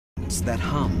engines that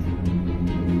hum.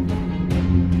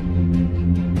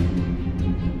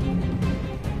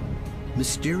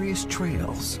 Mysterious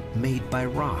trails made by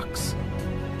rocks.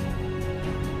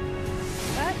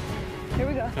 Here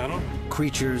we go.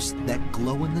 Creatures that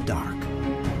glow in the dark.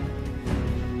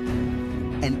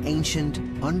 An ancient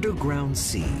underground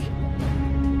sea.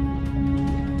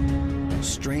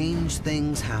 Strange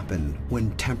things happen when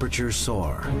temperatures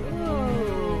soar.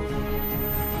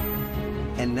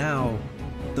 And now,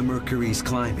 the mercury's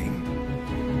climbing.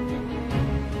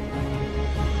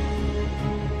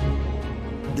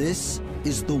 This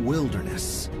is the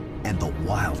wilderness and the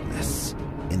wildness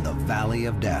in the Valley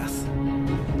of Death.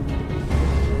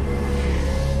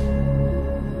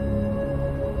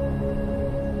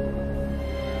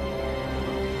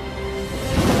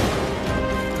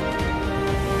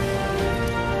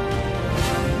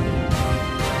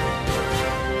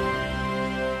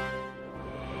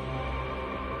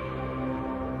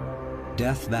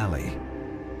 Death Valley.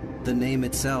 The name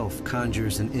itself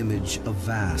conjures an image of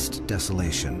vast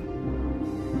desolation.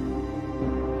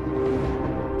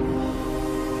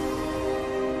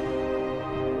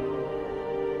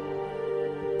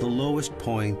 The lowest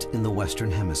point in the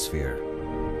Western Hemisphere.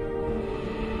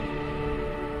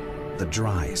 The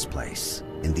driest place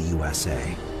in the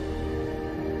USA.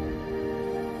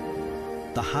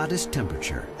 The hottest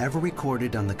temperature ever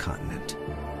recorded on the continent.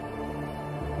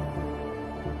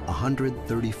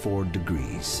 134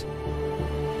 degrees.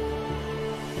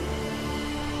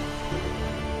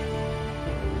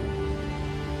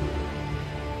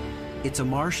 It's a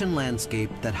Martian landscape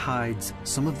that hides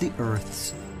some of the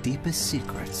Earth's deepest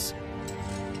secrets.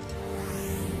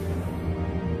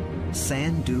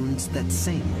 Sand dunes that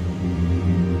sing.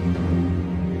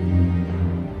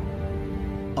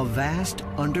 A vast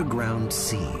underground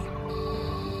sea,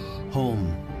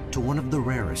 home to one of the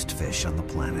rarest fish on the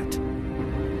planet.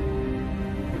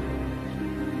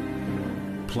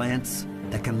 Plants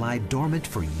that can lie dormant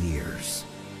for years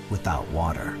without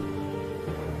water.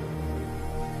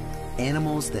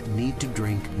 Animals that need to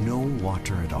drink no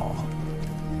water at all.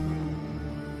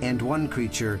 And one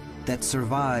creature that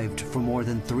survived for more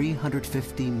than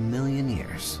 350 million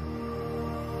years.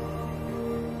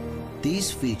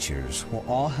 These features will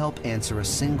all help answer a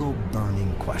single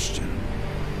burning question.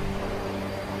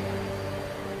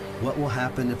 What will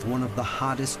happen if one of the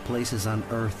hottest places on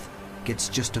Earth gets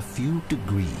just a few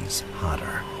degrees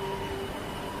hotter?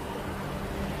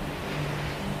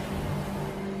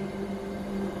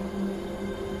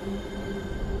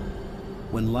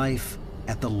 When life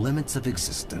at the limits of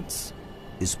existence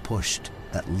is pushed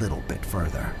that little bit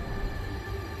further.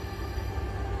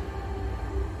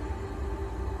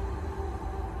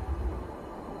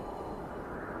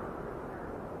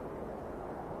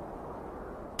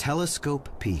 Telescope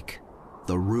Peak,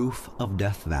 the roof of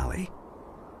Death Valley.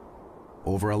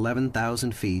 Over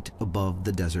 11,000 feet above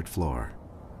the desert floor.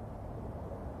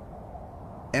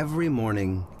 Every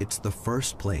morning, it's the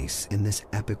first place in this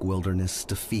epic wilderness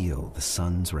to feel the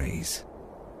sun's rays.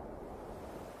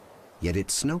 Yet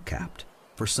it's snow-capped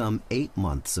for some 8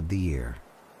 months of the year.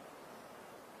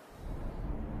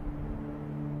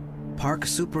 Park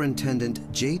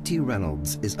Superintendent J.T.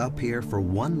 Reynolds is up here for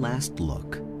one last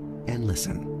look and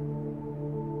listen.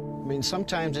 I mean,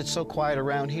 sometimes it's so quiet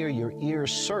around here, your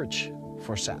ears search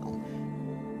for sound.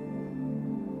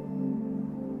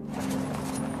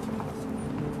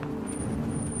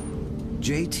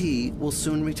 JT will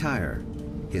soon retire.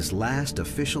 His last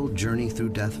official journey through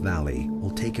Death Valley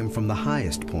will take him from the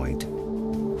highest point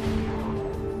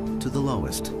to the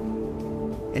lowest.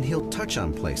 And he'll touch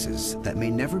on places that may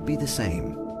never be the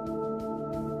same.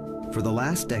 For the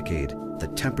last decade,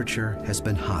 the temperature has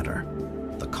been hotter,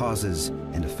 the causes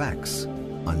and effects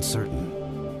uncertain.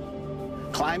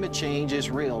 Climate change is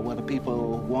real, whether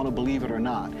people want to believe it or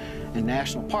not. And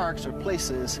national parks are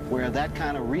places where that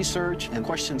kind of research and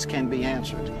questions can be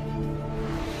answered.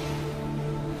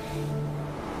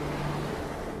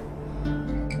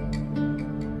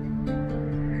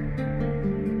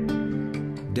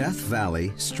 Death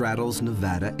Valley straddles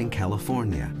Nevada and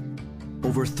California.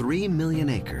 Over 3 million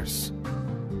acres.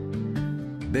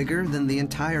 Bigger than the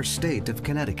entire state of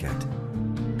Connecticut.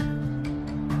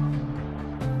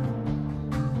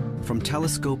 From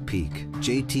Telescope Peak,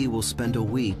 JT will spend a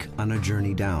week on a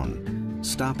journey down,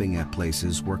 stopping at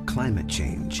places where climate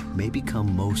change may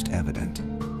become most evident.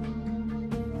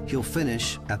 He'll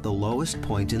finish at the lowest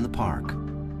point in the park,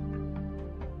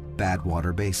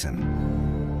 Badwater Basin.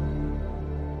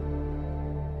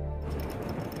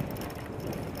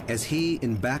 As he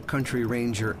and backcountry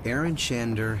ranger Aaron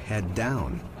Shander head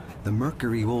down, the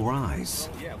mercury will rise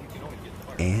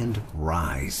and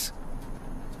rise.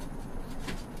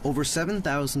 Over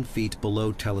 7,000 feet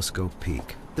below Telescope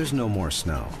Peak, there's no more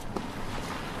snow.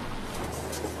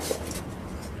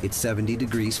 It's 70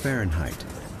 degrees Fahrenheit.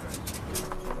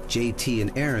 JT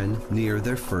and Aaron near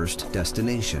their first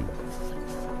destination,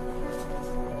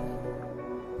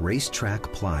 Racetrack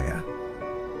Playa.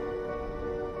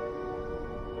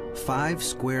 5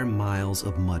 square miles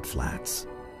of mudflats,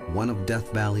 one of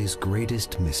Death Valley's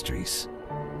greatest mysteries.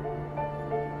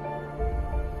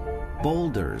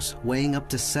 Boulders weighing up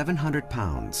to 700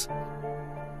 pounds,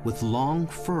 with long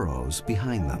furrows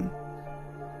behind them.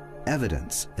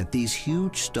 Evidence that these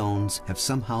huge stones have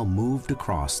somehow moved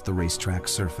across the racetrack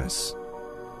surface.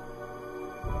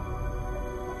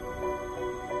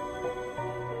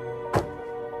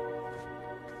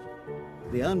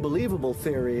 The unbelievable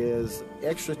theory is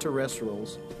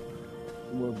extraterrestrials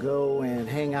will go and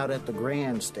hang out at the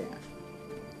grandstand.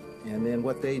 And then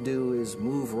what they do is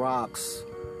move rocks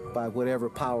by whatever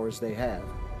powers they have.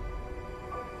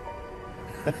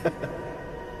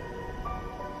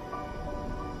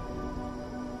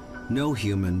 No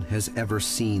human has ever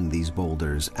seen these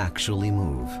boulders actually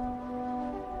move.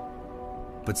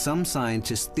 But some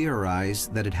scientists theorize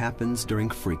that it happens during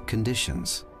freak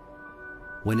conditions,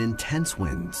 when intense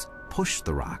winds push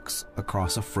the rocks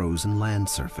across a frozen land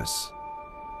surface.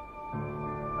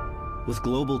 With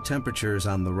global temperatures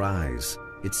on the rise,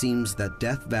 it seems that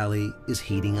Death Valley is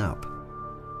heating up.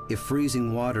 If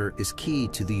freezing water is key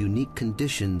to the unique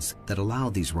conditions that allow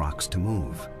these rocks to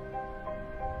move,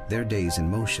 their days in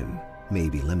motion may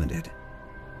be limited.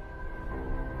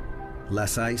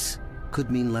 Less ice could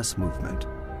mean less movement.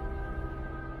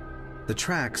 The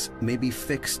tracks may be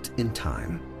fixed in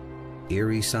time,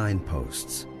 eerie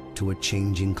signposts to a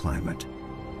changing climate.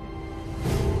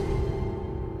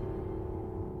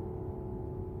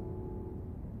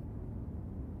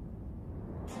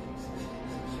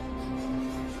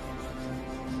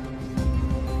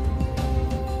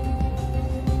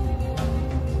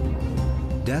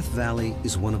 Death Valley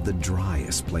is one of the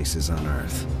driest places on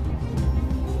Earth.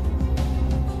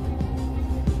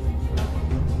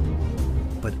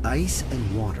 But ice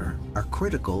and water are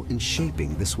critical in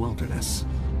shaping this wilderness.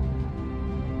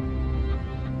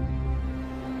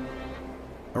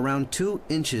 Around 2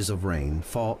 inches of rain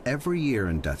fall every year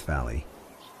in Death Valley.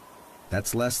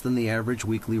 That's less than the average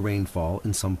weekly rainfall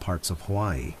in some parts of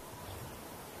Hawaii.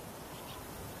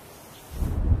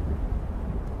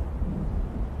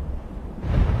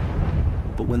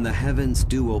 But when the heavens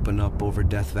do open up over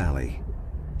Death Valley,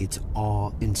 it's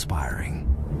awe-inspiring.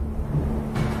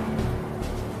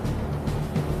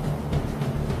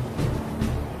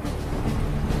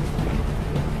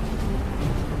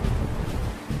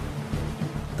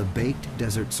 The baked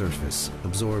desert surface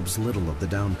absorbs little of the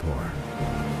downpour.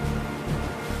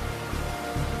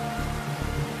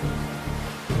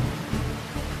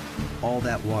 All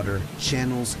that water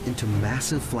channels into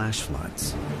massive flash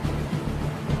floods.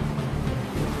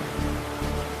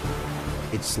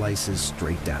 It slices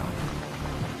straight down.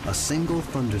 A single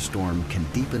thunderstorm can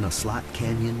deepen a slot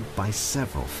canyon by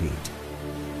several feet.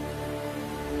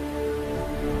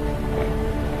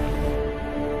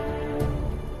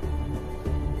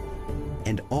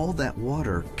 And all that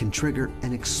water can trigger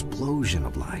an explosion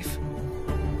of life.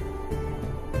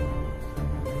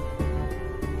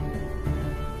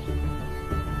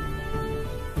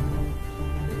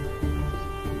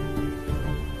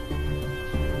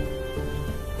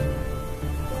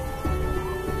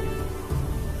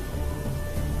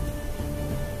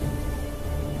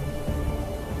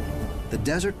 The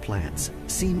desert plants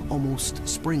seem almost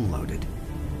spring-loaded.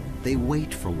 They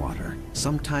wait for water,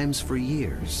 sometimes for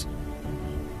years,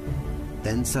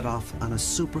 then set off on a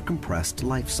super-compressed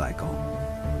life cycle.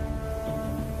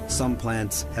 Some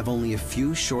plants have only a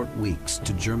few short weeks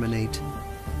to germinate,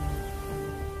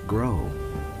 grow,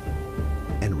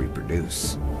 and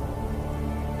reproduce.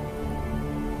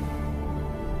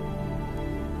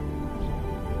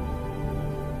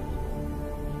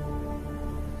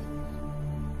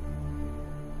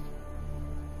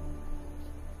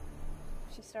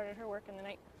 Started her work in the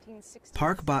 1960s.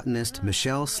 Park botanist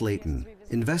Michelle Slayton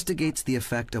investigates the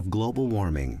effect of global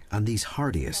warming on these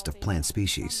hardiest of plant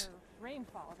species.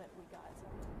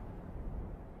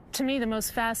 To me, the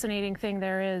most fascinating thing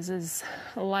there is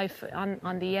life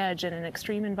on the edge in an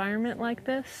extreme environment like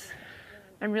this.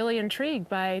 I'm really intrigued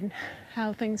by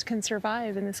how things can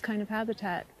survive in this kind of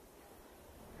habitat.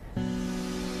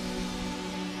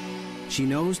 She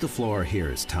knows the flora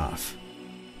here is tough,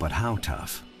 but how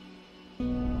tough?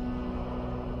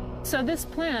 So this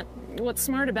plant, what's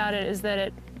smart about it is that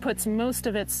it puts most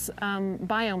of its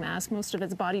biomass, most of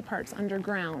its body parts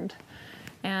underground.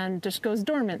 and just goes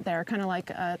dormant there, kind of like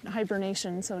a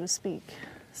hibernation, so to speak.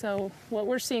 So what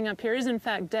we're seeing up here is in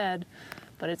fact dead,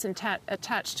 but it's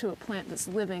attached to a plant that's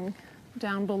living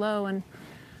down below, and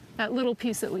that little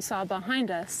piece that we saw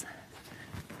behind us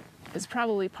is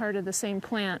probably part of the same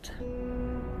plant.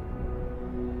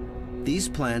 These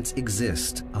plants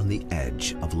exist on the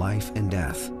edge of life and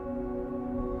death.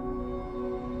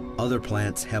 Other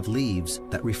plants have leaves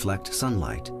that reflect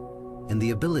sunlight and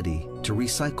the ability to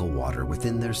recycle water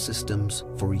within their systems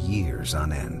for years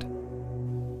on end.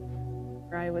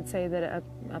 I would say that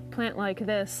a plant like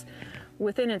this,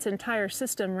 within its entire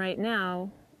system right now,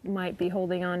 might be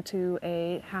holding on to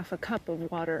half a cup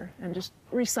of water and just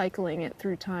recycling it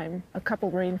through time. A couple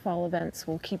rainfall events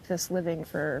will keep this living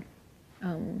for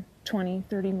 20,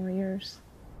 30 more years.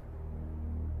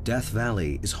 Death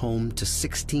Valley is home to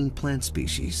 16 plant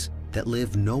species that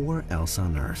live nowhere else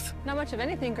on Earth. Not much of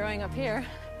anything growing up here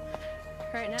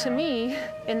right now. To me,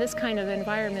 in this kind of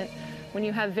environment, when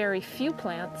you have very few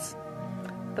plants,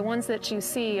 the ones that you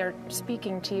see are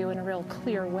speaking to you in a real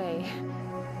clear way.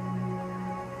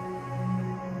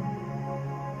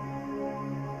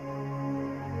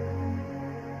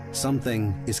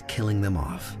 Something is killing them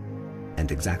off,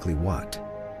 and exactly what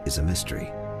is a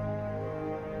mystery.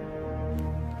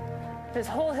 This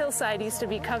whole hillside used to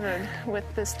be covered with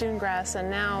this dune grass, and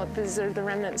now these are the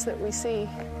remnants that we see.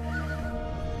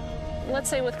 Let's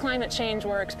say with climate change,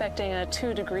 we're expecting a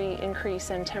 2-degree increase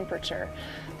in temperature.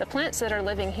 The plants that are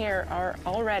living here are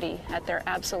already at their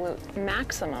absolute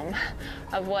maximum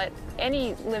of what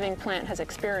any living plant has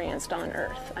experienced on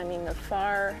Earth. I mean, the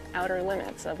far outer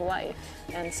limits of life.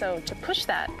 And so to push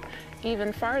that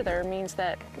even farther means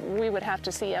that we would have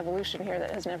to see evolution here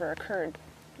that has never occurred,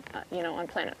 on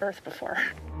planet Earth before.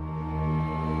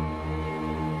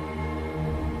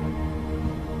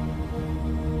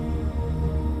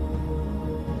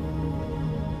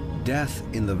 Death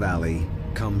in the valley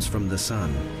comes from the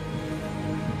sun.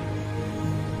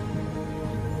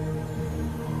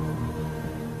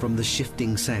 From the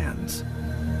shifting sands.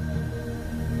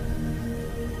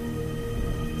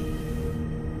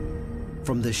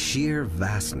 From the sheer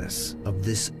vastness of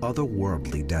this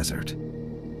otherworldly desert.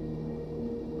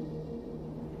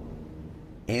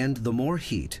 And the more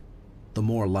heat, the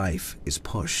more life is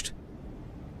pushed.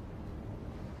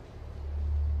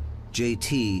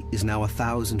 JT is now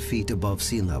 1,000 feet above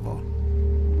sea level.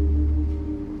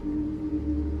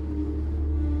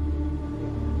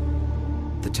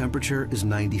 The temperature is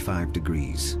 95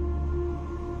 degrees.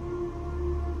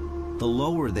 The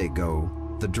lower they go,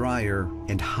 the drier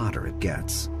and hotter it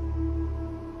gets.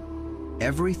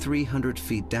 Every 300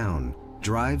 feet down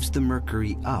drives the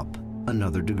mercury up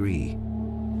another degree.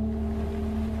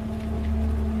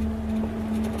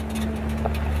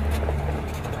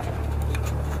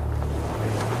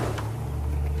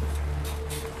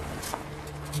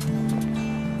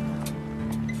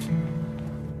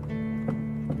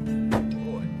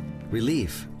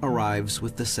 Relief arrives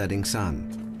with the setting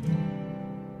sun.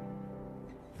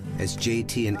 As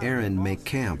JT and Aaron make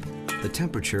camp, the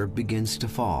temperature begins to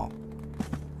fall.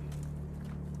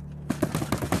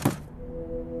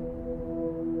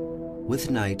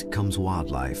 With night comes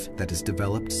wildlife that has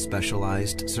developed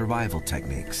specialized survival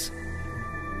techniques.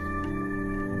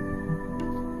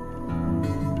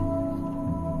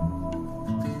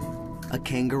 A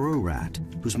kangaroo rat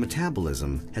whose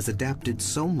metabolism has adapted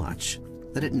so much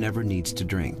that it never needs to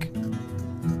drink.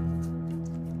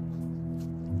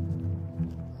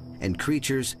 And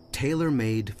creatures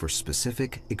tailor-made for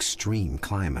specific extreme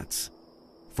climates,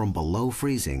 from below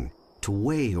freezing to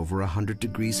way over 100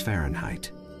 degrees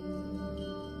Fahrenheit.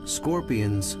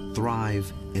 Scorpions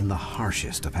thrive in the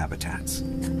harshest of habitats.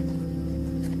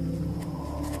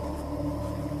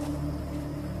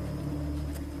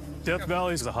 Death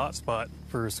Valley is a hot spot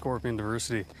for scorpion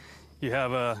diversity. You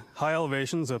have high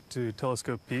elevations up to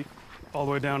Telescope Peak, all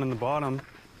the way down in the bottom,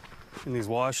 in these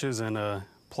washes and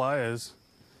playas,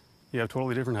 you have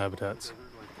totally different habitats.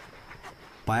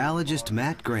 Biologist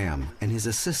Matt Graham and his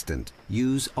assistant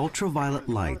use ultraviolet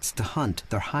lights to hunt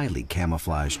their highly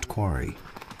camouflaged quarry.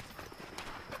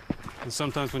 And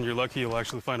sometimes when you're lucky, you'll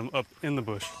actually find them up in the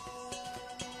bush.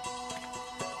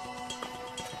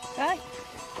 Hi,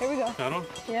 here we go. Found one?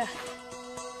 Yeah.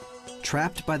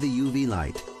 Trapped by the UV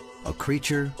light, a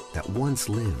creature that once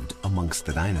lived amongst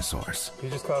the dinosaurs. He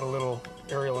just caught a little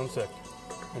aerial insect,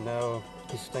 and now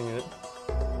he's stinging it.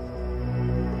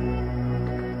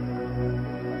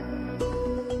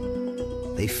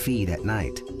 They feed at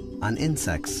night on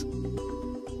insects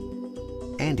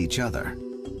and each other.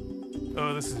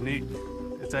 Oh, this is neat.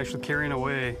 It's actually carrying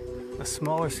away a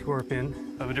smaller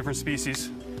scorpion of a different species,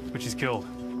 which he's killed.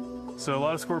 So a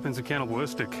lot of scorpions are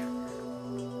cannibalistic.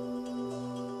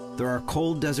 There are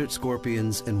cold desert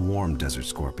scorpions and warm desert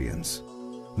scorpions.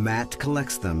 Matt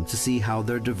collects them to see how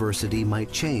their diversity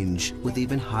might change with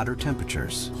even hotter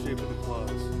temperatures. Shape of the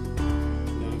claws.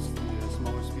 Notice the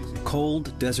smaller species.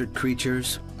 Cold desert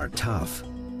creatures are tough.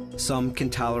 Some can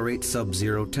tolerate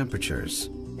sub-zero temperatures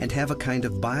and have a kind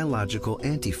of biological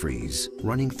antifreeze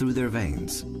running through their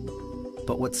veins.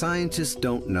 But what scientists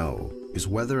don't know is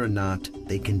whether or not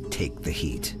they can take the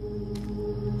heat.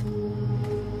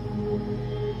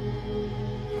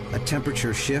 A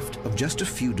temperature shift of just a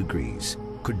few degrees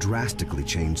could drastically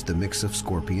change the mix of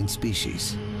scorpion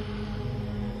species.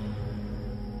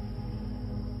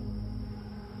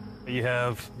 You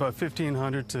have about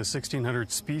 1,500 to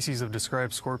 1,600 species of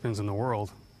described scorpions in the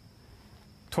world.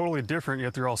 Totally different,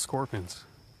 yet they're all scorpions.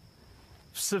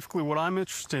 Specifically, what I'm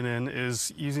interested in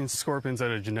is using scorpions at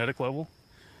a genetic level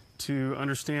to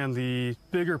understand the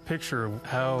bigger picture of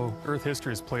how Earth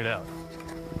history is played out.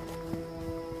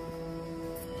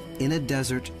 In a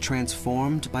desert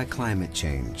transformed by climate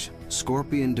change,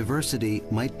 scorpion diversity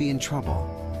might be in trouble.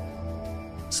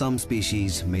 Some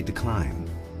species may decline.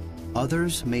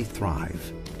 Others may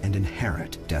thrive and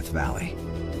inherit Death Valley.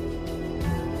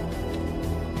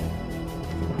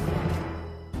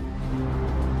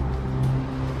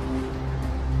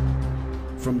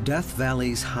 From Death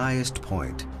Valley's highest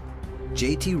point,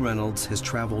 J.T. Reynolds has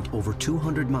traveled over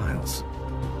 200 miles.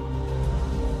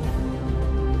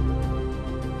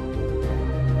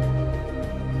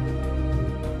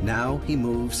 Now he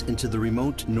moves into the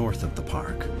remote north of the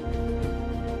park.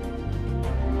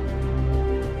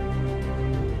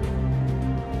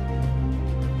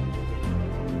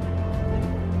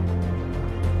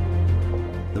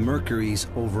 The mercury's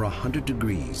over 100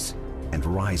 degrees and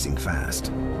rising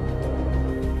fast.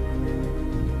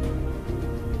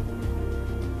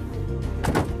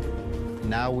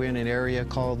 Now we're in an area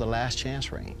called the Last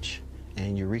Chance Range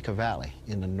in Eureka Valley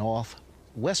in the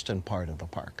northwestern part of the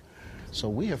park. So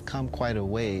we have come quite a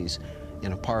ways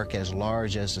in a park as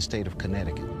large as the state of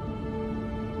Connecticut.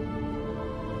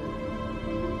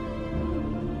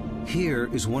 Here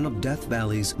is one of Death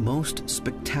Valley's most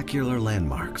spectacular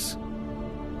landmarks.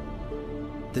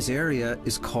 This area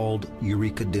is called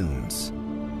Eureka Dunes.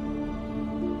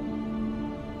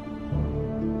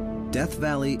 Death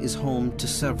Valley is home to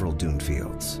several dune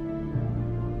fields.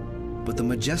 But the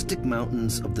majestic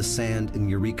mountains of the sand in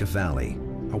Eureka Valley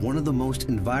are one of the most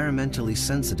environmentally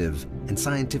sensitive and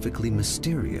scientifically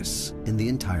mysterious in the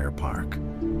entire park.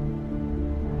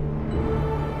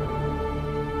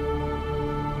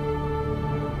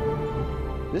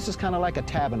 This is kind of like a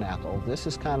tabernacle. This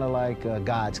is kind of like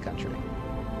God's country.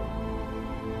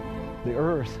 The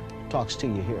earth talks to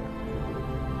you here.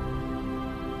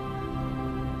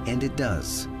 And it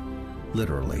does,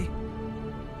 literally.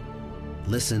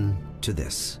 Listen to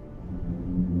this.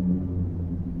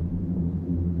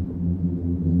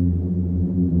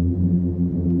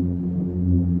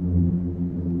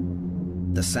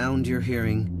 The sound you're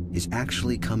hearing is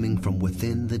actually coming from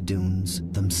within the dunes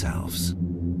themselves.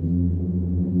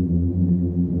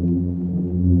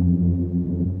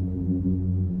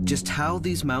 Just how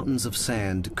these mountains of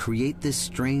sand create this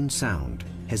strange sound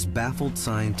has baffled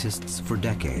scientists for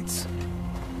decades.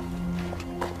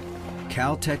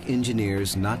 Caltech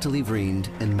engineers Natalie Vriend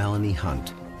and Melanie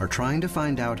Hunt are trying to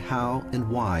find out how and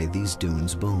why these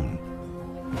dunes boom.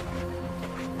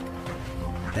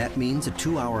 That means a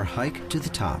 2-hour hike to the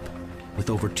top with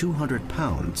over 200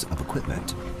 pounds of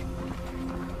equipment.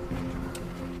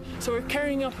 So we're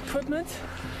carrying up equipment,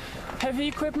 heavy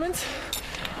equipment,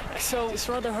 so it's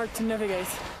rather hard to navigate.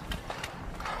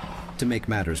 To make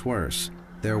matters worse,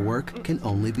 their work can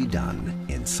only be done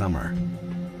in summer.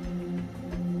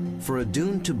 For a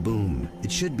dune to boom,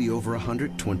 it should be over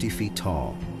 120 feet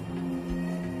tall.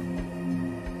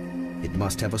 It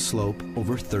must have a slope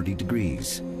over 30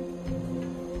 degrees.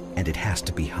 And it has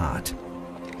to be hot,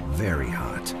 very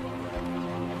hot.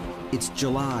 It's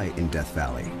July in Death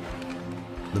Valley.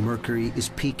 The mercury is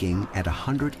peaking at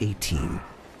 118.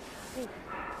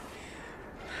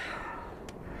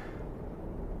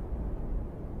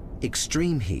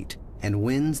 Extreme heat and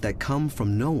winds that come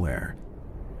from nowhere,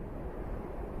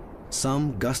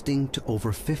 some gusting to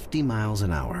over 50 miles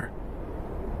an hour.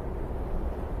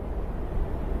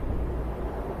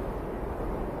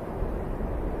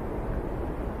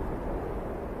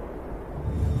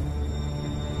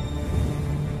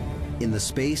 In the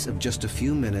space of just a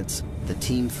few minutes, the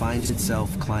team finds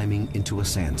itself climbing into a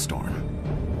sandstorm.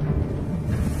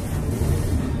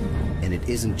 And it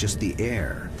isn't just the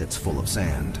air that's full of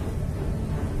sand.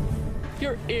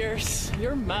 your ears,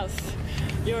 your mouth,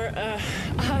 your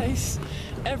eyes,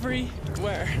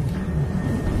 everywhere.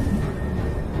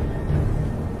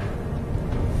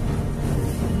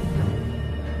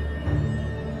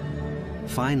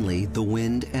 Finally, the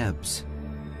wind ebbs.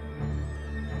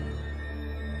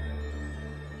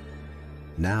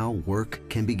 Now work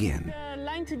can begin.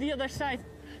 Line to the other side.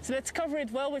 So let's cover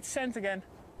it well with sand again.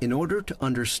 In order to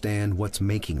understand what's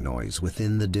making noise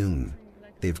within the dune,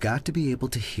 they've got to be able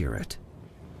to hear it.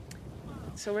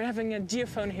 So we're having a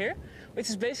geophone here, which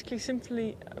is basically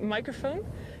simply a microphone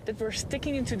that we're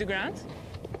sticking into the ground.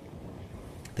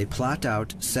 They plot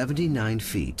out 79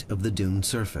 feet of the dune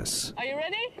surface. Are you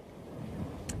ready?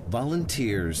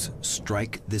 Volunteers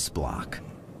strike this block.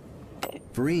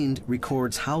 Verind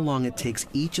records how long it takes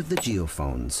each of the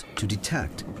geophones to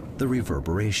detect the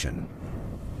reverberation.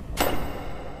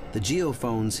 The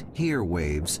geophones hear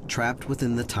waves trapped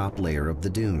within the top layer of the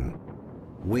dune,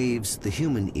 waves the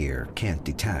human ear can't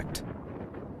detect.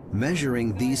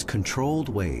 Measuring these controlled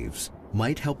waves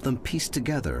might help them piece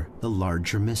together the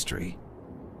larger mystery.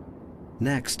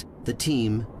 Next, the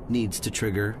team needs to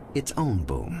trigger its own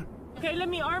boom. Okay, let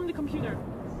me arm the computer.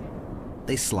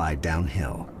 They slide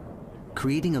downhill,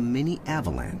 creating a mini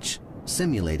avalanche,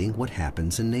 simulating what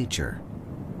happens in nature.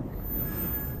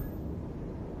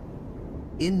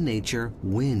 In nature,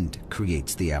 wind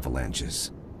creates the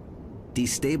avalanches,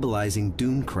 destabilizing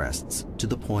dune crests to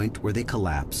the point where they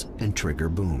collapse and trigger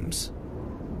booms.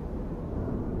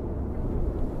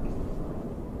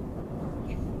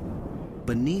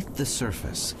 Beneath the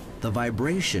surface, the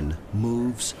vibration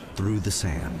moves through the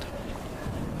sand.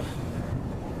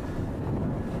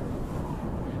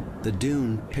 The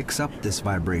dune picks up this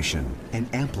vibration and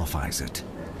amplifies it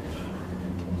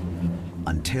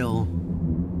until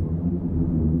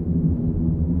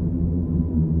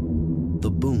the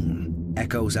boom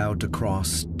echoes out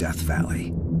across Death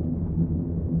Valley.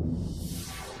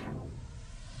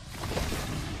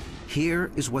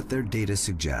 Here is what their data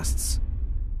suggests.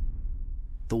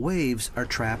 The waves are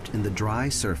trapped in the dry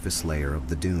surface layer of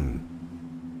the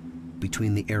dune,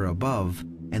 between the air above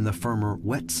and the firmer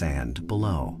wet sand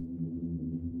below.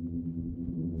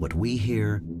 What we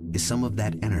hear is some of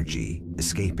that energy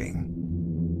escaping.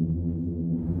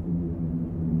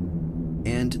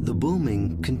 And the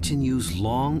booming continues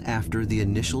long after the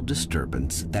initial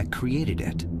disturbance that created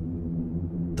it.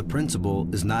 The principle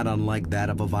is not unlike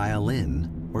that of a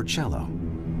violin or cello.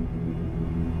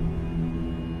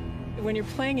 When you're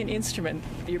playing an instrument,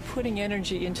 you're putting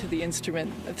energy into the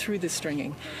instrument through the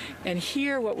stringing. And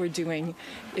here what we're doing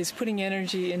is putting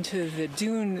energy into the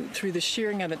dune through the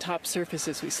shearing on the top surface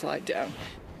as we slide down.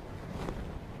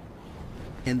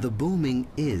 And the booming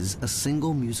is a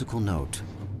single musical note,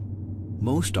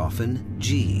 most often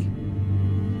G,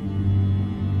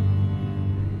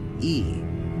 E,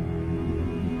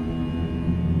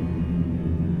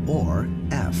 or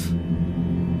F.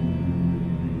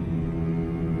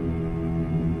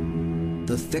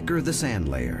 The thicker the sand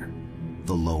layer,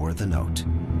 the lower the note.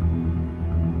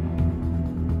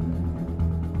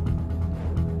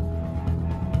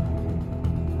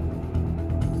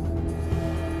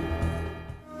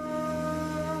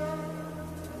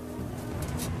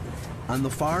 On the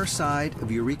far side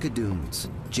of Eureka Dunes,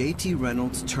 J.T.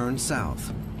 Reynolds turned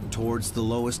south towards the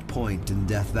lowest point in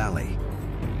Death Valley.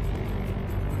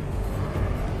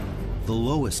 The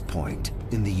lowest point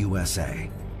in the USA,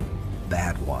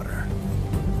 Badwater.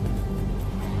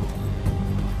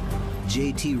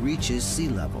 J.T. reaches sea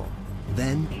level,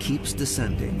 then keeps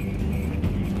descending.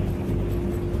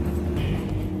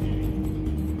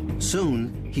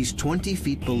 Soon, he's 20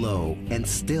 feet below and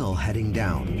still heading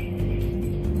down.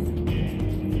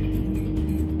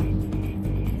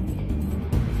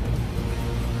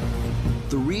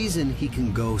 The reason he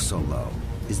can go so low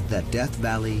is that Death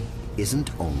Valley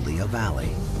isn't only a valley.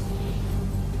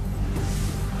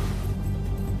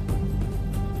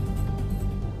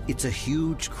 It's a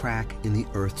huge crack in the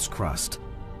Earth's crust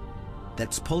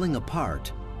that's pulling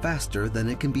apart faster than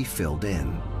it can be filled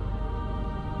in.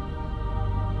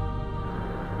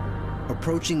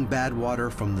 Approaching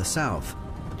Badwater from the south,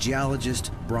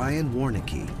 geologist Brian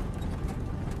Warnicki.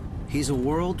 He's a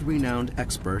world-renowned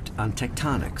expert on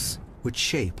tectonics, which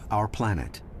shape our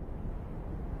planet.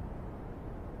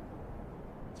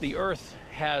 The Earth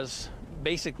has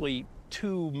basically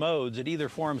two modes. It either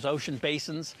forms ocean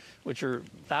basins, which are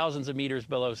thousands of meters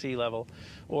below sea level,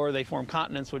 or they form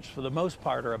continents, which for the most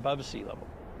part are above sea level.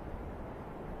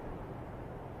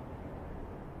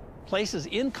 Places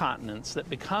in continents that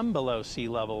become below sea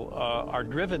level are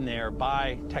driven there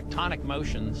by tectonic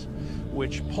motions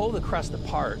which pull the crust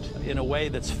apart in a way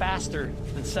that's faster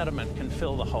than sediment can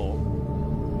fill the hole.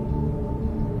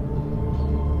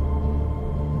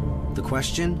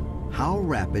 question, how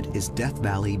rapid is Death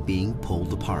Valley being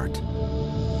pulled apart?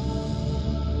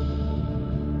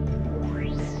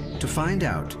 To find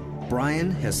out,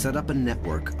 Brian has set up a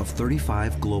network of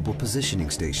 35 global positioning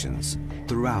stations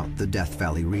throughout the Death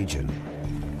Valley region.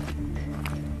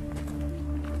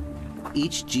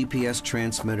 Each GPS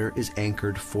transmitter is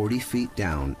anchored 40 feet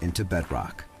down into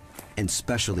bedrock and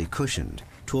specially cushioned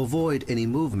to avoid any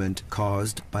movement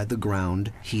caused by the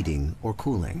ground heating or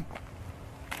cooling.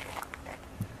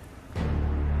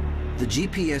 The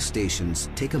GPS stations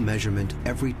take a measurement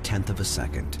every 1/10 of a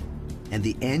second, and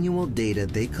the annual data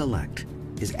they collect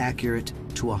is accurate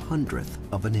to 1/100th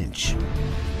of an inch.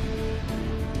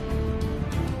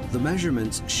 The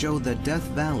measurements show that Death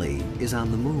Valley is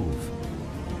on the move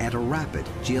at a rapid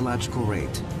geological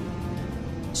rate,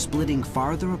 splitting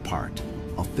farther apart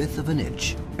 1/5 of an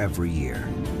inch every year.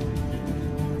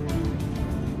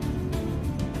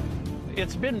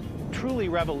 It's been truly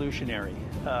revolutionary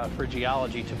for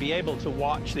geology to be able to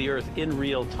watch the Earth in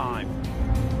real time.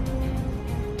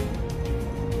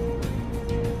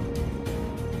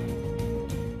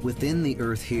 Within the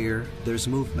Earth here, there's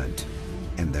movement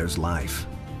and there's life.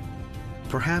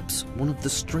 Perhaps one of the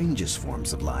strangest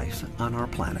forms of life on our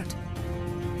planet.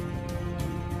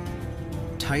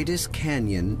 Titus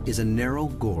Canyon is a narrow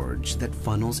gorge that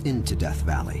funnels into Death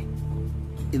Valley.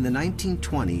 In the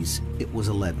 1920s, it was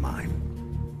a lead mine.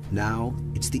 Now,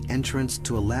 it's the entrance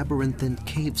to a labyrinthine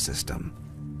cave system,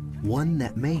 one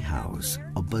that may house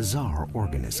a bizarre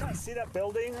organism. See that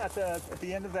building at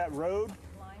the end of that road?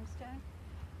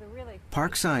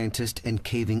 Park scientist and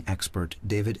caving expert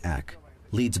David Eck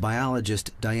leads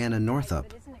biologist Diana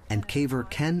Northup and caver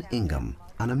Ken Ingham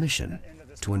on a mission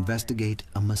to investigate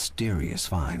a mysterious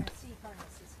find.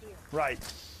 Right.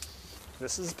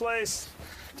 This is the place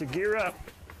to gear up.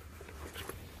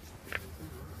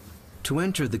 To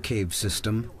enter the cave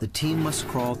system, the team must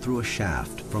crawl through a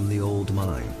shaft from the old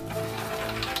mine.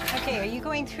 Okay, are you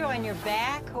going through on your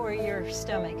back or your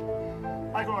stomach?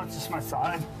 I go on just my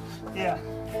side. Yeah.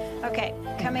 Okay,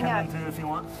 coming up. Through if you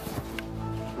want.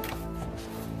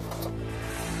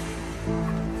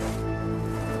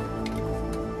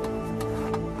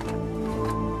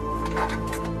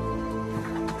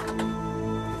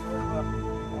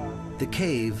 The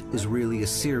cave is really a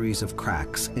series of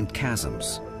cracks and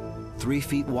chasms, 3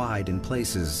 feet wide in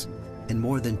places and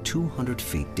more than 200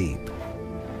 feet deep.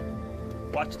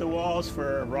 Watch the walls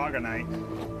for aragonite.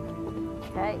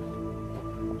 Okay.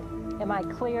 Am I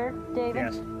clear,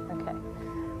 David? Yes. Okay.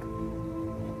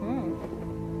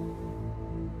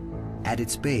 At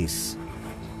its base,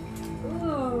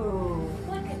 Ooh,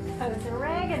 look at those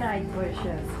aragonite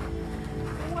bushes.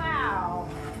 Wow.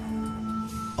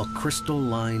 a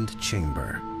crystal-lined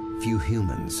chamber few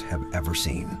humans have ever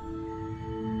seen.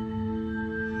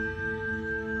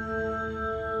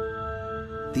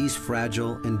 These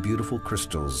fragile and beautiful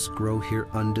crystals grow here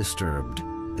undisturbed,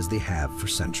 as they have for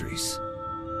centuries.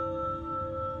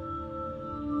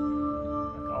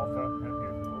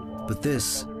 But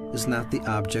this is not the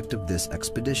object of this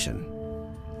expedition.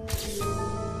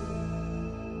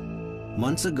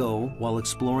 Months ago, while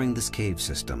exploring this cave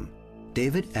system,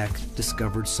 David Eck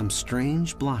discovered some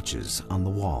strange blotches on the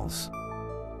walls.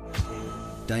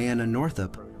 Diana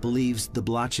Northup believes the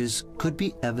blotches could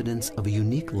be evidence of a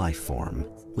unique life form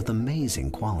with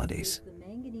amazing qualities.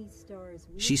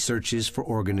 She searches for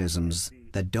organisms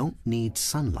that don't need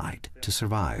sunlight to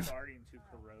survive.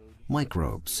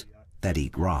 Microbes that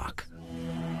eat rock.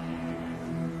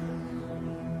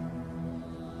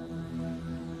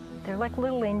 They're like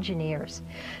little engineers.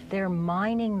 They're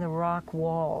mining the rock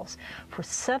walls for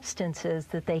substances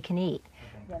that they can eat.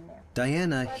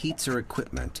 Diana heats her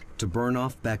equipment to burn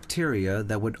off bacteria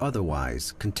that would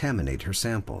otherwise contaminate her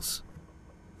samples.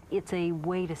 It's a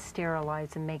way to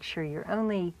sterilize and make sure you're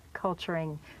only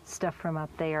culturing stuff from up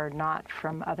there, not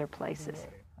from other places.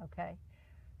 Okay?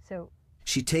 So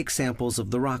she takes samples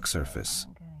of the rock surface,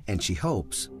 and she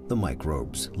hopes the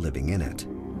microbes living in it.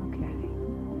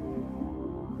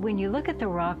 when you look at the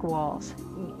rock walls,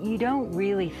 you don't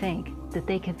really think that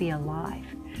they could be alive,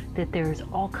 that there's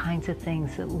all kinds of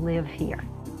things that live here.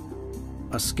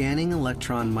 A scanning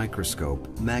electron microscope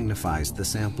magnifies the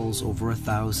samples over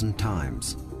 1,000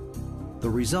 times. The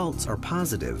results are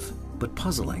positive, but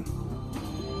puzzling.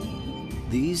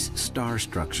 These star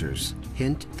structures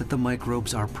hint that the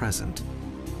microbes are present.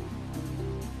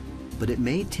 But it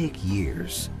may take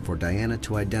years for Diana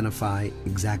to identify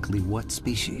exactly what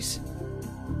species.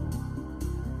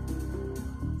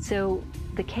 So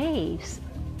the caves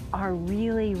are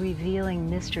really revealing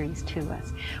mysteries to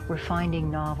us. We're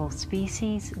finding novel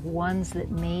species, ones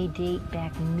that may date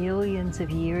back millions of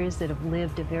years, that have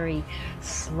lived a very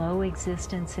slow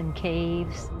existence in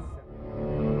caves.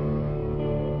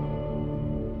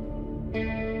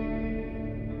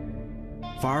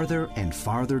 Farther and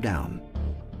farther down,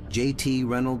 J.T.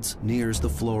 Reynolds nears the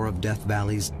floor of Death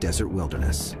Valley's desert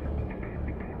wilderness.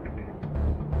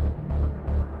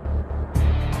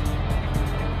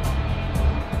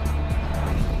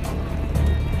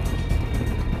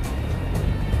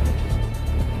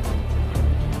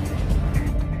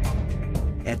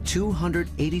 At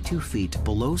 282 feet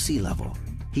below sea level,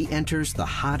 he enters the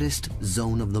hottest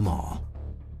zone of them all,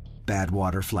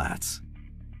 Badwater Flats.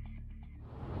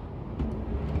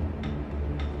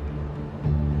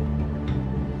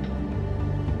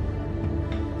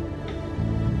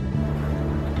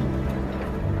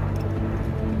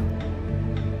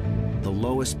 The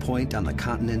lowest point on the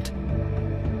continent,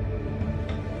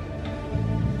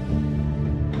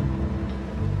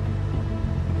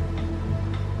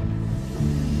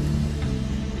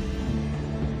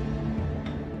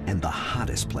 and the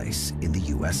hottest place in the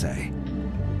USA.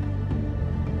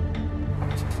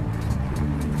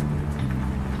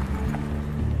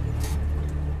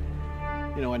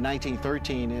 You know, in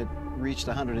 1913, it reached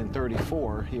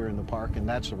 134 here in the park, and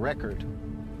that's a record.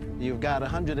 You've got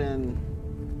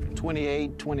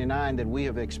 128, 29 that we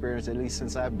have experienced, at least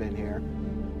since I've been here.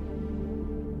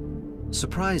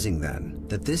 Surprising, then,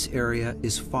 that this area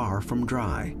is far from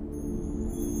dry.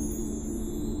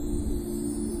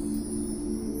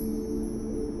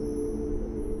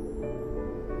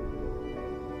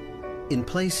 In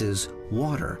places,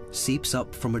 water seeps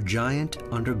up from a giant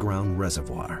underground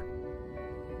reservoir.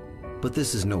 But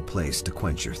this is no place to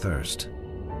quench your thirst.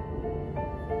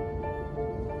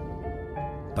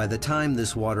 By the time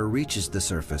this water reaches the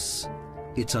surface,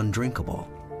 it's undrinkable,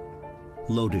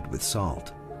 loaded with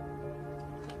salt.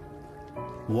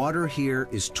 Water here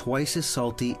is twice as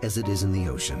salty as it is in the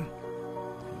ocean.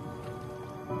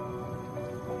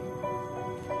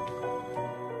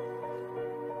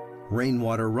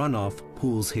 Rainwater runoff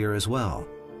pools here as well.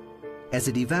 As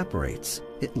it evaporates,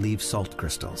 it leaves salt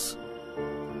crystals.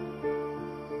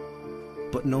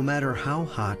 But no matter how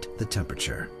hot the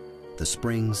temperature, the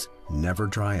springs never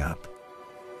dry up.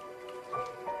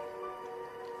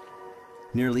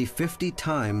 Nearly 50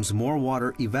 times more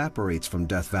water evaporates from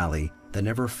Death Valley than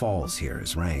ever falls here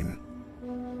as rain.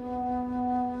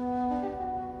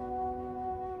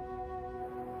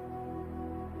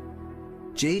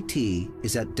 JT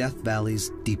is at Death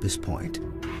Valley's deepest point.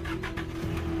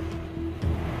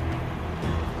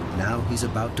 Now he's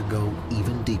about to go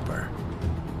even deeper,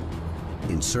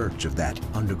 in search of that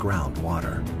underground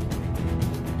water.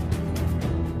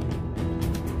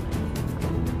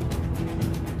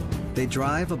 They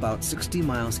drive about 60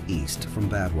 miles east from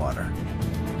Badwater.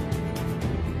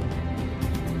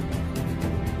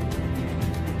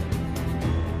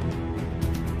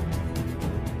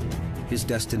 His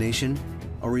destination?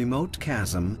 A remote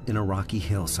chasm in a rocky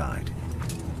hillside.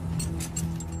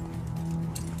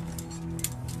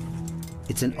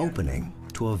 It's an opening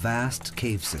to a vast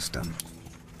cave system.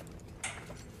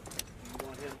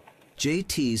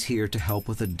 JT's here to help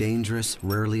with a dangerous,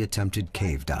 rarely attempted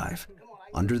cave dive,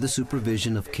 under the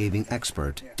supervision of caving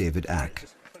expert David Eck.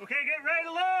 Okay, get ready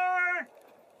to lower!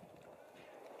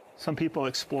 Some people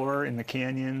explore in the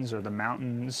canyons or the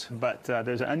mountains, but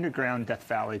there's an underground Death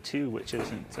Valley too, which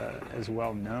isn't as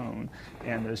well known.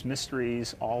 And there's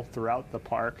mysteries all throughout the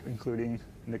park, including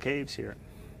in the caves here.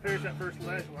 There's that first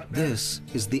ledge. This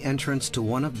is the entrance to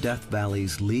one of Death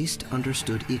Valley's least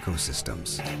understood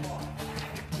ecosystems.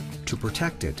 To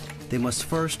protect it, they must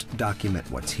first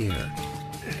document what's here.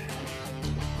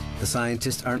 The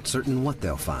scientists aren't certain what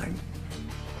they'll find.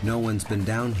 No one's been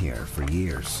down here for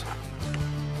years.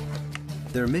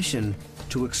 Their mission,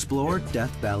 to explore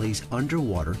Death Valley's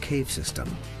underwater cave system.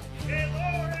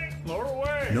 Lower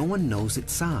away. No one knows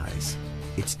its size,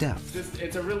 its depth.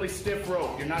 It's a really stiff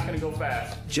rope. You're not going to go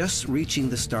fast. Just reaching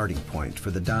the starting point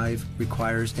for the dive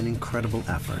requires an incredible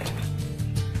effort.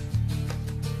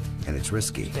 And it's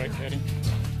risky. Right, Eddie.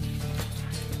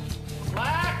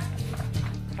 Black!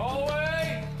 All the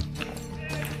way!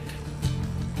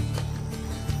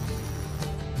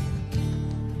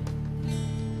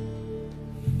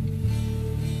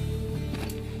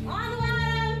 On the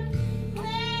bottom!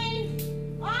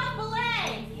 Plane! Off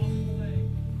belay!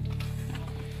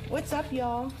 What's up,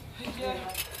 y'all?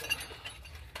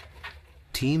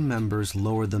 Team members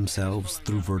lower themselves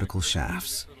through vertical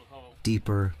shafts,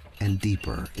 deeper and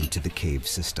deeper into the cave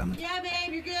system. Yeah,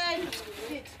 babe, you're good.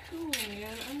 It's cool, man.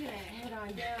 I'm gonna head on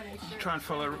down and start try and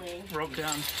follow rope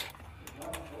down.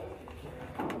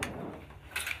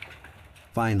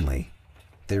 Finally,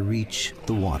 they reach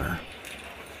the water.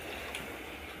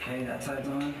 Okay, that side's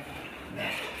on.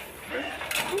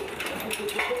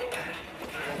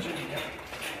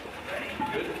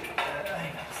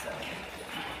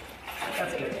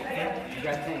 That's good. You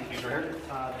got things.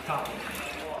 Top.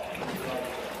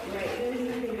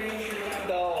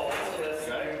 No,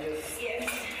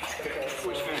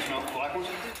 Which finish mount? The black ones?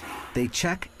 They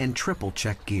check and triple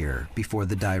check gear before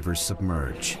the divers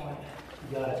submerge.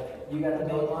 You got it. You got the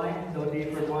note line? No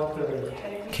deeper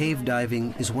 1/3. Cave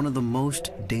diving is one of the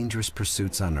most dangerous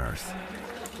pursuits on Earth.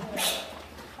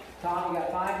 Tom, you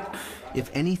got 5? If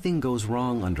anything goes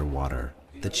wrong underwater,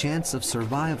 the chance of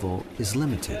survival is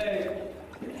limited.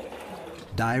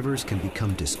 Divers can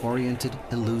become disoriented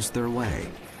and lose their way,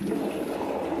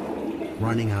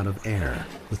 running out of air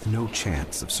with no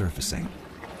chance of surfacing.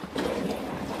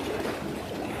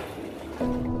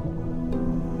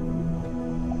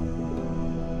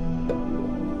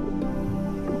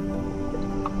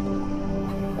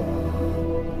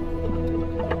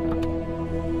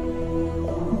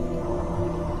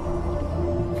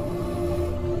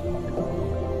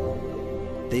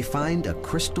 They find a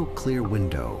crystal clear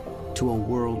window to a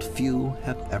world few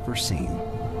have ever seen.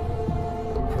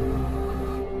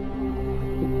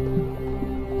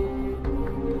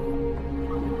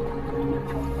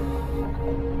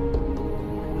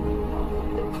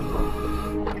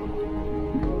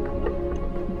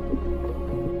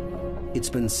 It's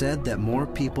been said that more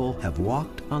people have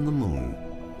walked on the moon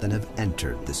than have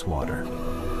entered this water.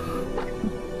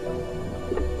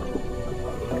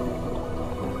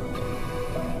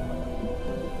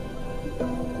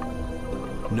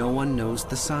 No one knows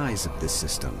the size of this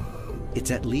system.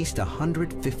 It's at least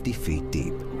 150 feet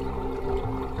deep.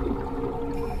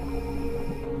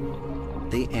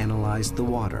 They analyzed the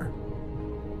water.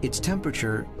 Its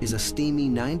temperature is a steamy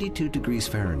 92 degrees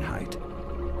Fahrenheit.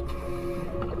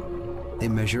 They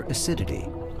measure acidity,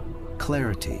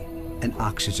 clarity, and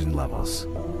oxygen levels.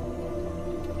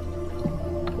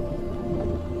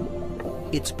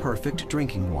 It's perfect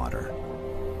drinking water.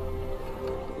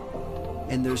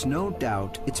 And there's no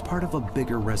doubt it's part of a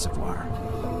bigger reservoir.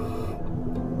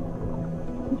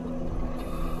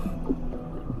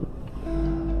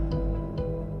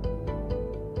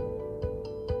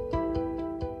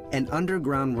 An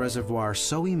underground reservoir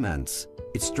so immense,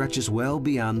 it stretches well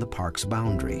beyond the park's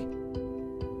boundary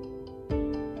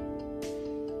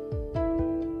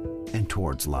and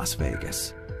towards Las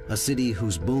Vegas, a city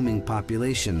whose booming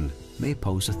population may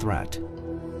pose a threat.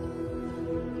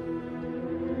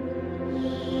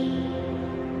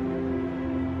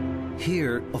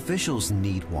 Here, officials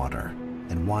need water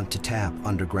and want to tap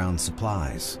underground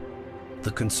supplies. The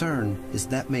concern is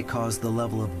that may cause the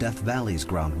level of Death Valley's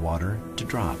groundwater to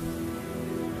drop.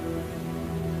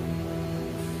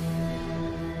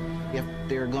 If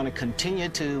they're going to continue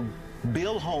to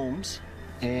build homes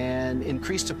and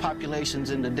increase the populations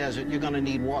in the desert, you're going to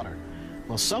need water.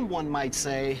 Well, someone might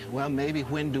say, well, maybe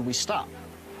when do we stop?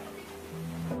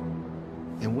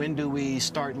 And when do we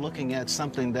start looking at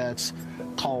something that's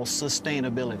called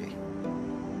sustainability?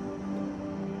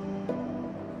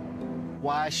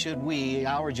 Why should we,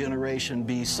 our generation,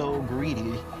 be so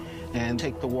greedy and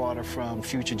take the water from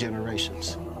future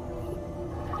generations?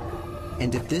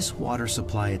 And if this water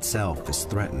supply itself is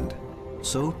threatened,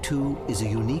 so too is a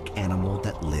unique animal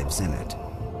that lives in it,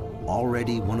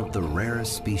 already one of the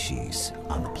rarest species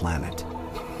on the planet.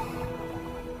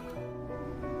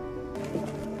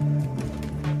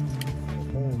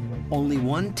 Only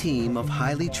one team of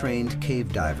highly trained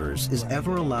cave divers is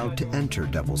ever allowed to enter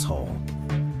Devil's Hole.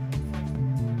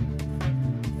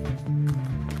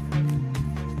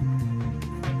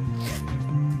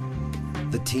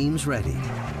 The team's ready,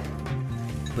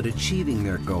 but achieving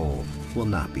their goal will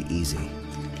not be easy.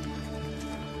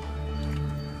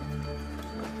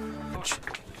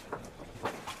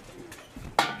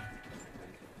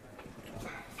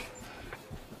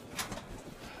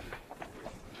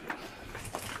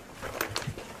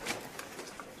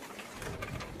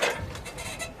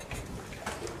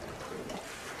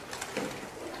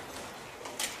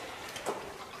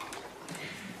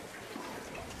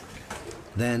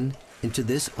 Then, into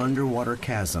this underwater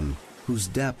chasm whose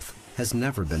depth has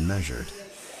never been measured.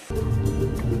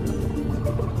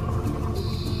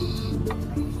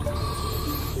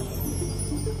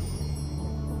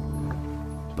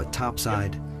 But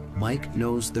topside, Mike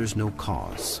knows there's no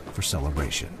cause for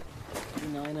celebration.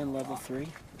 9 on level 3,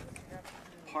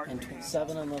 and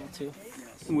 7 on level 2.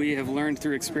 We have learned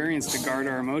through experience to guard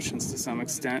our emotions to some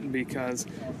extent because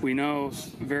we know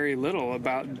very little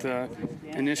about the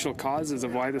initial causes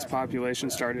of why this population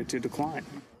started to decline.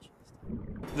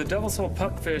 The devil-souled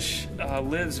pupfish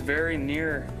lives very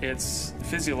near its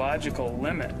physiological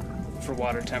limit for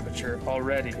water temperature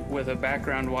already, with a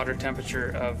background water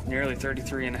temperature of nearly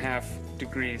 33.5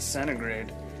 degrees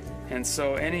centigrade. And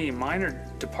so any minor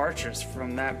departures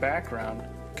from that background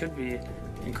could be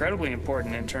incredibly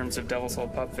important in terms of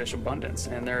devil-souled pupfish abundance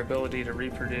and their ability to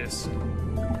reproduce.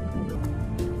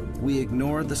 We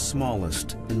ignore the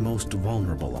smallest and most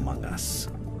vulnerable among us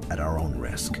at our own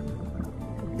risk.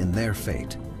 In their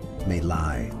fate may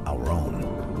lie our own.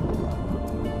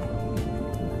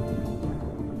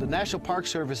 The National Park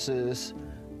Service's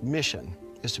mission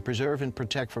is to preserve and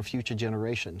protect for future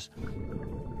generations.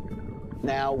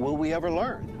 Now, will we ever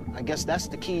learn? I guess that's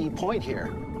the key point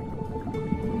here.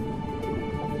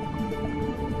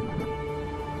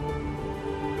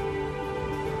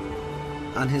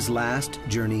 On his last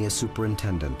journey as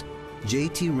superintendent,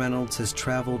 J.T. Reynolds has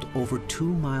traveled over 2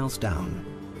 miles down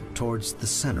towards the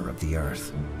center of the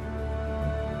Earth.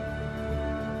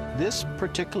 This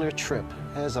particular trip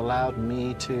has allowed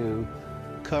me to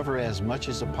cover as much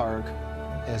of the park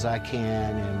as I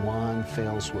can in one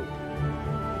fell swoop.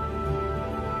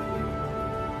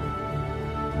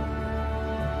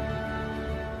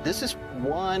 This is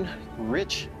one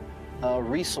rich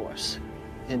resource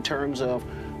in terms of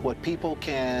what people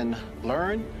can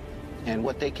learn and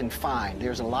what they can find.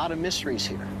 There's a lot of mysteries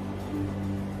here.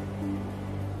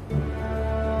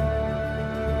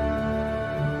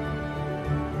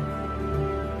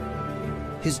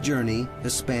 His journey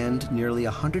has spanned nearly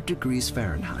 100 degrees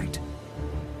Fahrenheit.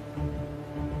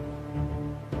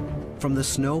 From the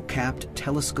snow-capped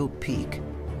Telescope Peak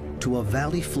to a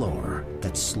valley floor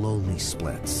that slowly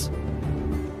splits.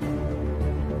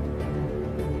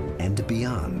 And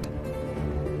beyond,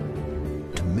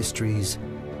 to mysteries,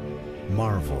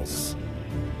 marvels,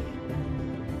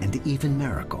 and even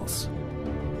miracles.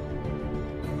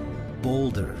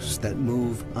 Boulders that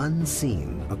move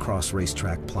unseen across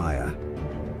Racetrack Playa.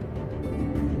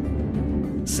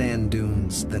 Sand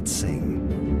dunes that sing.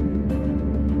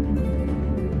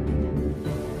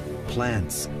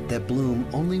 Plants that bloom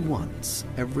only once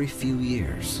every few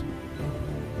years.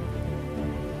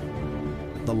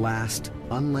 The last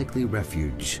unlikely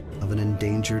refuge of an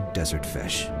endangered desert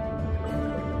fish.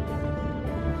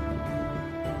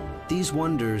 These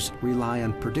wonders rely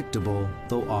on predictable,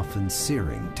 though often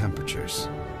searing, temperatures.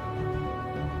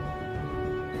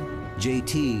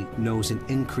 JT knows an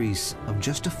increase of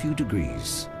just a few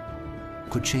degrees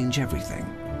could change everything.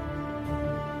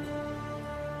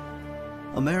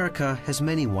 America has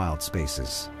many wild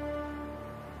spaces.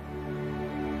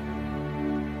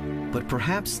 But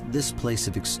perhaps this place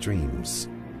of extremes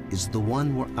is the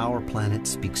one where our planet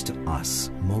speaks to us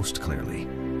most clearly.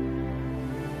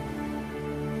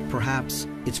 Perhaps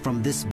it's from this